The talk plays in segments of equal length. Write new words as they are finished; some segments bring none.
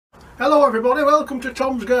Hello everybody, welcome to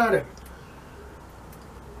Tom's Garden.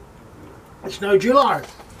 It's now July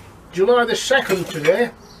the 2nd today.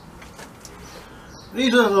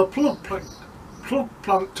 These are the plug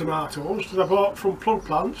plant tomatoes that I bought from Plug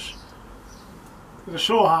Plants. They're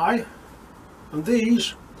so high, and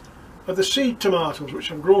these are the seed tomatoes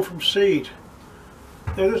which I've grown from seed.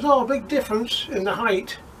 Now there's not a big difference in the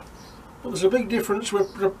height, but there's a big difference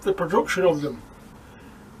with the production of them.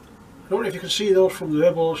 I don't know if you can see those from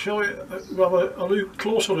there, but I'll show you. We'll have a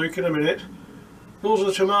closer look in a minute. Those are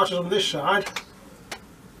the tomatoes on this side,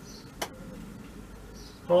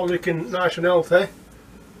 all looking nice and healthy,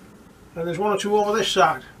 and there's one or two over this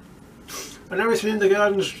side, and everything in the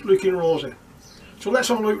garden's looking rosy. So let's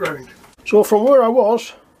have a look round. So from where I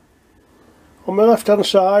was, on my left hand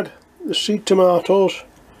side, the seed tomatoes,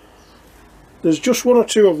 there's just one or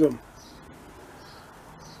two of them.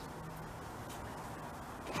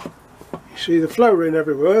 See the flowering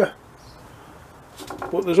everywhere,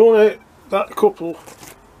 but there's only that couple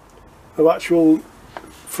of actual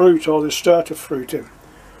fruit, or the start of fruiting.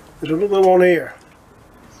 There's another one here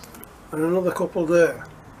and another couple there.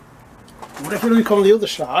 But if we look on the other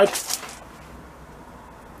side,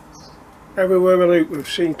 everywhere we look we've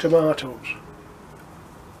seen tomatoes.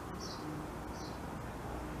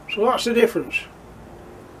 So that's the difference.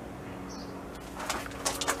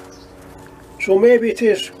 So maybe it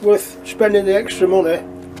is worth spending the extra money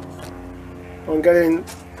on getting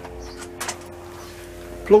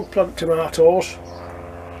plug plant tomatoes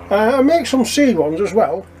and make some seed ones as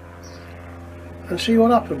well and see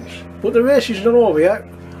what happens. But the race is not over yet.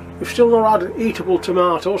 We've still not had eatable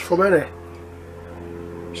tomatoes from any.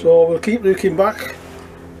 So we'll keep looking back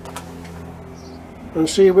and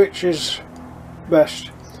see which is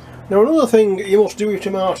best. Now another thing you must do with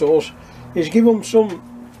tomatoes is give them some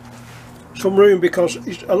room, because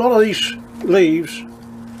a lot of these leaves,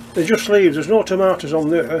 they're just leaves, there's no tomatoes on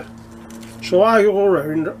there. So I go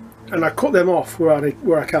around and I cut them off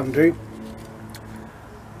where I can do,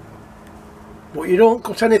 but you don't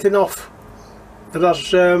cut anything off that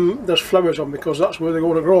has flowers on, because that's where they're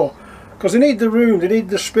going to grow, because they need the room, they need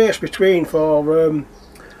the space between for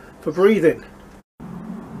breathing.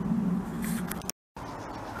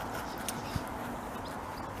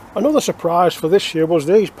 Another surprise for this year was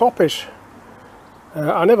these poppies.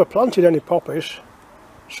 I never planted any poppies,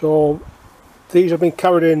 so these have been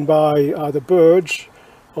carried in by either birds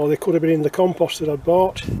or they could have been in the compost that I'd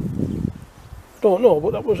bought. Don't know,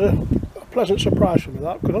 but that was a pleasant surprise for me,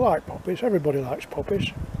 that, because I like poppies. Everybody likes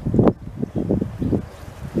poppies.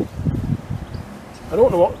 I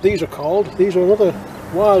don't know what these are called. These are another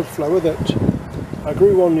wildflower that I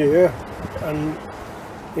grew one year, and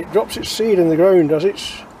it drops its seed in the ground as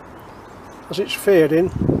it's fading,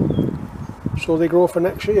 so they grow for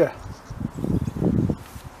next year.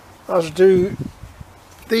 As do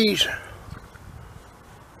these.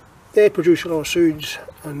 They produce a lot of seeds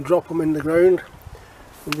and drop them in the ground,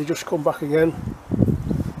 and they just come back again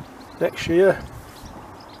next year.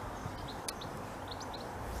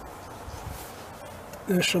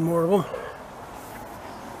 There's some more of them.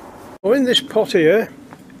 So in this pot here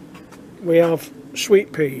we have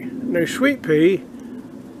sweet pea. Now sweet pea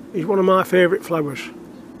is one of my favourite flowers,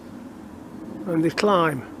 and they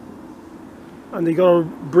climb, and they got a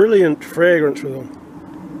brilliant fragrance with them.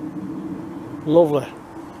 Lovely.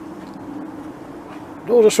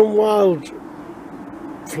 Those are some wild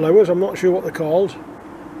flowers, I'm not sure what they're called,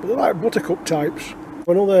 but they're like buttercup types.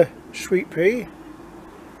 Another sweet pea.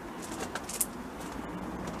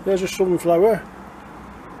 There's a sunflower,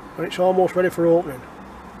 and it's almost ready for opening.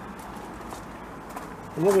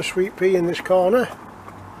 Another sweet pea in this corner,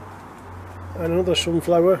 and another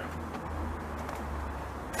sunflower,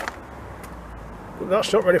 but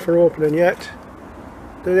that's not ready for opening yet.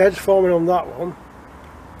 The head's forming on that one.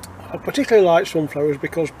 I particularly like sunflowers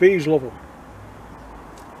because bees love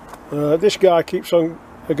them. This guy keeps on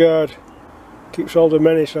a guard, keeps all the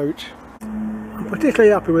menace out. I'm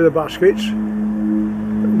particularly happy with the baskets.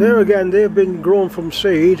 There again, they've been grown from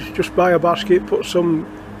seed. Just buy a basket, put some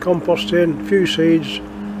compost in, a few seeds,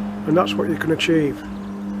 and that's what you can achieve.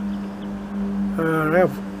 I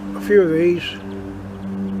have a few of these.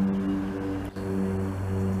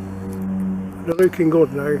 They're looking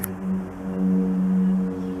good now.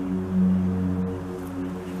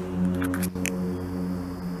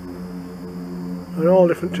 And all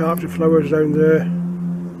different types of flowers down there.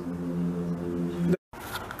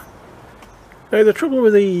 Now the trouble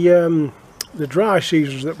with the dry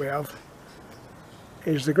seasons that we have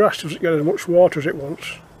is the grass doesn't get as much water as it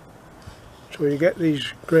wants, so you get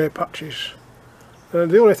these grey patches.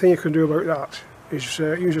 The only thing you can do about that is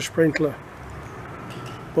use a sprinkler.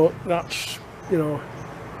 but that's, you know,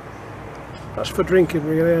 that's for drinking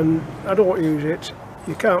really, and I don't use it.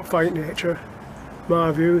 You can't fight nature,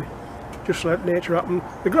 my view. Just let nature happen.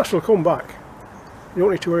 The grass will come back. You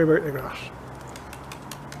don't need to worry about the grass.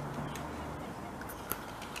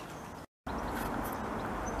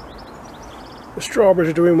 The strawberries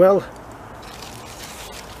are doing well.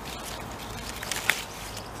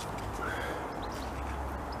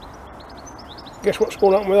 Guess what's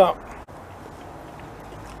going to happen with that?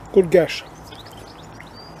 Good guess.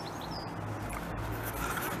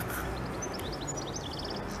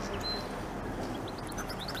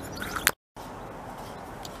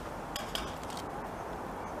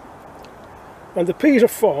 And the peas are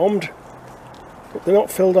formed, but they're not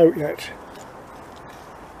filled out yet.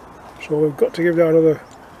 So we've got to give that another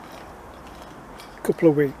couple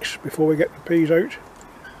of weeks before we get the peas out.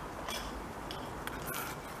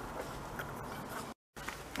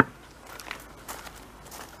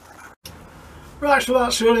 Right, so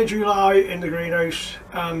that's early July in the greenhouse,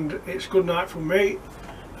 and it's good night from me,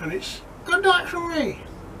 and it's good night from me.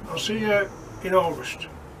 I'll see you in August.